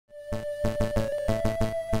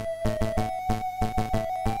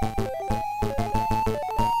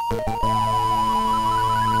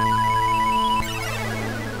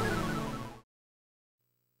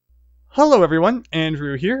Hello everyone,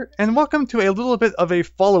 Andrew here, and welcome to a little bit of a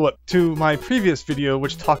follow-up to my previous video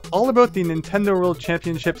which talked all about the Nintendo World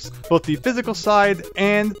Championships, both the physical side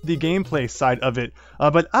and the gameplay side of it.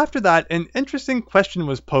 But after that, an interesting question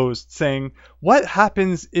was posed saying, what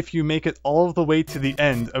happens if you make it all the way to the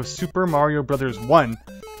end of Super Mario Bros. 1?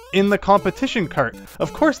 In the competition cart.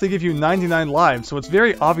 Of course they give you 99 lives, so it's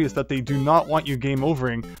very obvious that they do not want you game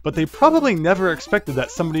overing, but they probably never expected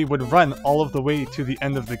that somebody would run all of the way to the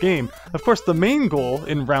end of the game. Of course, the main goal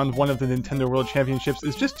in round 1 of the Nintendo World Championships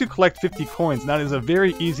is just to collect 50 coins, and that is a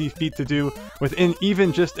very easy feat to do within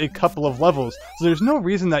even just a couple of levels, so there's no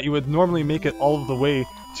reason that you would normally make it all of the way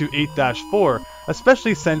to 8-4,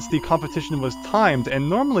 especially since the competition was timed and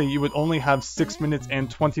normally you would only have 6 minutes and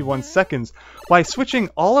 21 seconds. By switching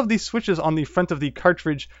all of these switches on the front of the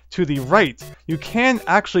cartridge to the right, you can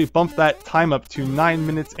actually bump that time up to 9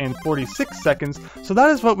 minutes and 46 seconds, so that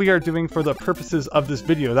is what we are doing for the purposes of this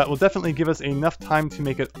video. That will definitely give us enough time to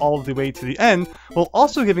make it all the way to the end, while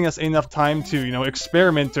also giving us enough time to,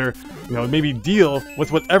 experiment or, maybe deal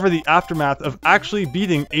with whatever the aftermath of actually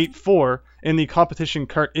beating 8-4 in the competition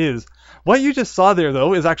cart is. What you just saw there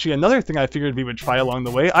though is actually another thing I figured we would try along the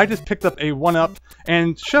way. I just picked up a 1-up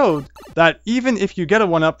and showed that even if you get a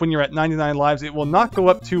 1-up when you're at 99 lives, it will not go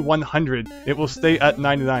up to 100. It will stay at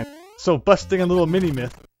 99. So busting a little mini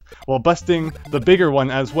myth. Well, busting the bigger one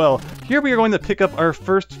as well. Here we are going to pick up our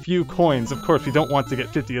first few coins. Of course, we don't want to get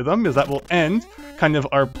 50 of them because that will end kind of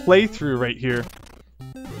our playthrough right here.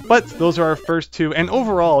 But those are our first two, and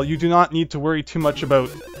overall, you do not need to worry too much about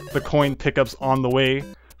the coin pickups on the way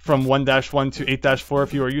from 1-1 to 8-4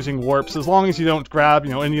 if you are using warps. As long as you don't grab,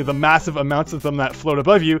 any of the massive amounts of them that float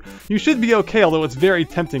above you, you should be okay, although it's very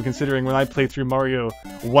tempting considering when I play through Mario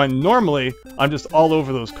 1 normally, I'm just all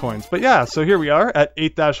over those coins. But yeah, so here we are at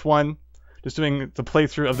 8-1, just doing the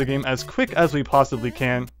playthrough of the game as quick as we possibly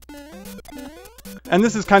can. And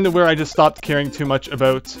this is kind of where I just stopped caring too much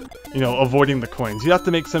about, avoiding the coins. You have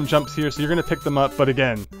to make some jumps here, so you're going to pick them up, but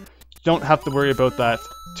again, you don't have to worry about that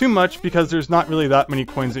too much because there's not really that many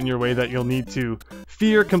coins in your way that you'll need to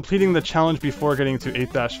fear completing the challenge before getting to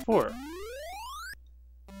 8-4.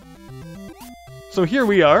 So here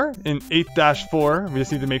we are in 8-4. We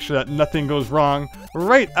just need to make sure that nothing goes wrong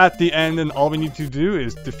right at the end, and all we need to do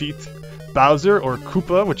is defeat Bowser or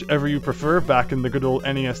Koopa, whichever you prefer, back in the good old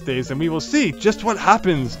NES days, and we will see just what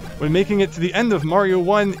happens when making it to the end of Mario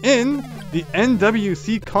 1 in the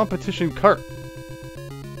NWC competition cart.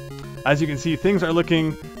 As you can see, things are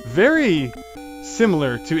looking very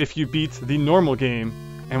similar to if you beat the normal game,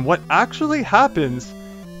 and what actually happens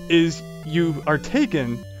is you are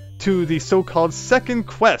taken to the so-called second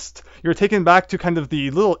quest. You're taken back to kind of the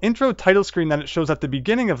little intro title screen that it shows at the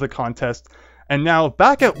beginning of the contest, and now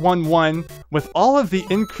back at 1-1 with all of the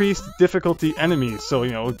increased difficulty enemies. So,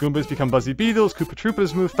 Goombas become Buzzy Beetles, Koopa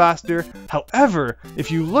Troopas move faster. However,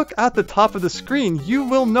 if you look at the top of the screen, you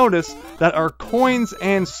will notice that our coins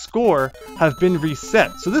and score have been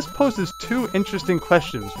reset. So this poses two interesting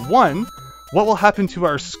questions. One, what will happen to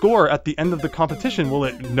our score at the end of the competition? Will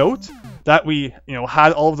it note that we,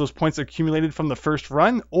 had all of those points accumulated from the first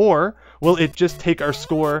run, or will it just take our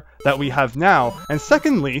score that we have now? And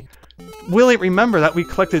secondly, will it remember that we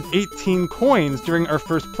collected 18 coins during our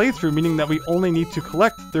first playthrough, meaning that we only need to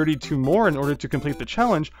collect 32 more in order to complete the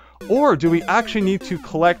challenge? Or do we actually need to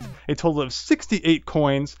collect a total of 68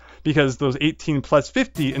 coins, because those 18 plus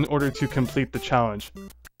 50 in order to complete the challenge?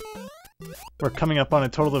 We're coming up on a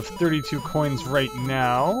total of 32 coins right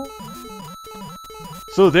now.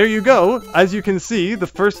 So there you go. As you can see, the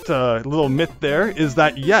first little myth there is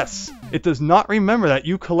that yes, it does not remember that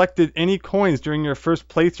you collected any coins during your first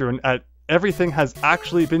playthrough and everything has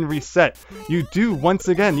actually been reset. You do once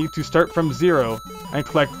again need to start from 0 and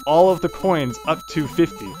collect all of the coins up to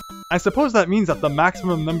 50. I suppose that means that the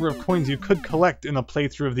maximum number of coins you could collect in a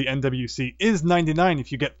playthrough of the NWC is 99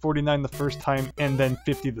 if you get 49 the first time and then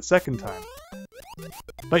 50 the second time.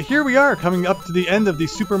 But here we are, coming up to the end of the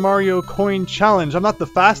Super Mario Coin Challenge. I'm not the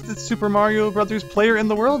fastest Super Mario Bros. Player in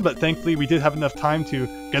the world, but thankfully we did have enough time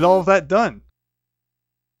to get all of that done.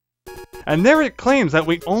 And there it claims that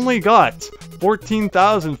we only got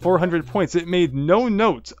 14,400 points. It made no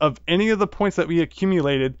note of any of the points that we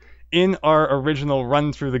accumulated in our original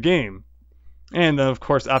run through the game. And of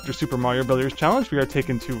course, after Super Mario Bros. Challenge, we are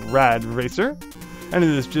taken to Rad Racer. And it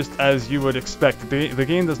is just as you would expect. The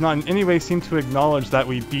game does not in any way seem to acknowledge that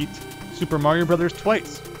we beat Super Mario Bros.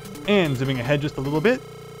 Twice. And zooming ahead just a little bit,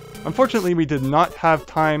 unfortunately we did not have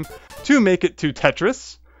time to make it to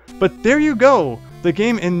Tetris, but there you go! The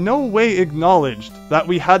game in no way acknowledged that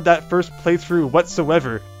we had that first playthrough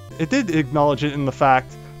whatsoever. It did acknowledge it in the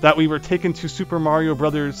fact that we were taken to Super Mario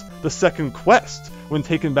Bros. The Second Quest when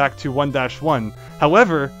taken back to 1-1.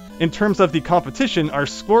 However, in terms of the competition, our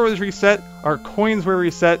score was reset, our coins were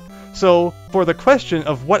reset, so for the question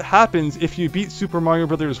of what happens if you beat Super Mario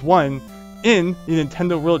Bros. 1 in the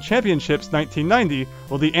Nintendo World Championships 1990,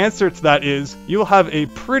 well, the answer to that is you'll have a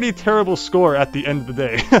pretty terrible score at the end of the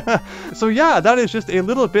day. So yeah, that is just a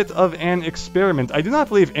little bit of an experiment. I do not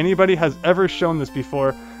believe anybody has ever shown this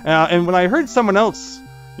before, and when I heard someone else,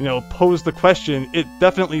 pose the question, it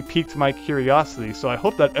definitely piqued my curiosity. So I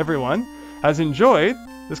hope that everyone has enjoyed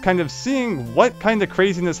this kind of seeing what kind of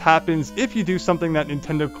craziness happens if you do something that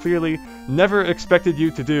Nintendo clearly never expected you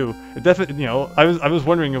to do. It definitely, I was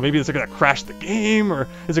wondering, maybe is it going to crash the game, or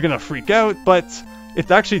is it going to freak out? But it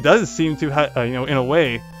actually does seem to, in a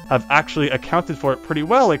way, have actually accounted for it pretty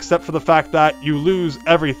well, except for the fact that you lose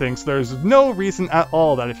everything. So there's no reason at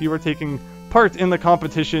all that if you were taking part in the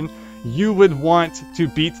competition, you would want to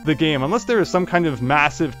beat the game, unless there is some kind of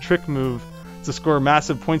massive trick move to score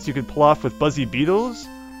massive points you could pull off with Buzzy Beetles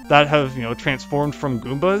that have, transformed from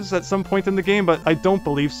Goombas at some point in the game, but I don't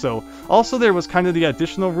believe so. Also, there was kind of the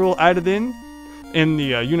additional rule added in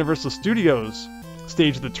the Universal Studios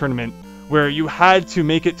stage of the tournament, where you had to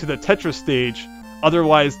make it to the Tetris stage,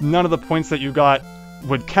 otherwise none of the points that you got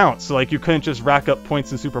would count. So like, you couldn't just rack up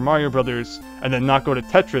points in Super Mario Brothers and then not go to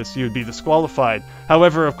Tetris, you would be disqualified.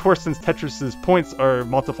 However, of course, since Tetris's points are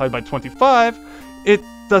multiplied by 25, it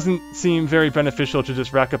doesn't seem very beneficial to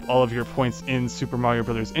just rack up all of your points in Super Mario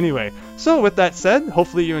Bros. Anyway. So with that said,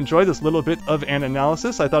 hopefully you enjoyed this little bit of an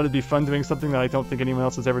analysis. I thought it'd be fun doing something that I don't think anyone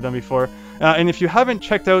else has ever done before. And if you haven't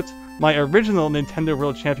checked out my original Nintendo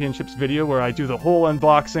World Championships video, where I do the whole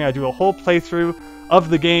unboxing, I do a whole playthrough of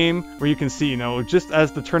the game, where you can see, just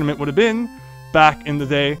as the tournament would have been back in the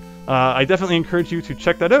day, I definitely encourage you to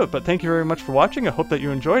check that out. But thank you very much for watching. I hope that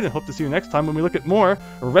you enjoyed, and hope to see you next time when we look at more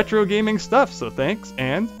retro gaming stuff. So thanks,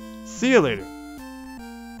 and see you later.